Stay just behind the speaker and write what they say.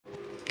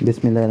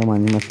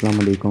बिस्मिल्लाहिर्रहमानिर्रहीम, अस्सलाम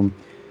वालेकुम।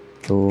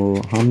 तो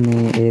हमने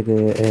एक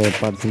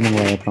पार्सल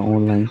मंगवाया था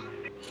ऑनलाइन,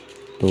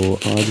 तो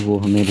आज वो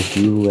हमें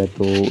रिसीव हुआ है,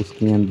 तो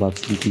उसकी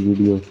अनबॉक्सिंग की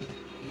वीडियो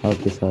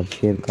आपके साथ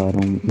शेयर कर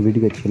रहा हूँ।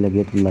 वीडियो अच्छी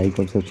लगे तो लाइक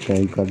और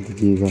सब्सक्राइब कर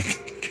दीजिएगा।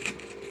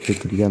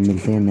 शुक्रिया,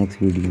 मिलते हैं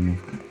नेक्स्ट वीडियो में।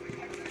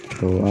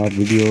 तो आप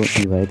वीडियो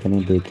एंजॉय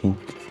करें, देखें।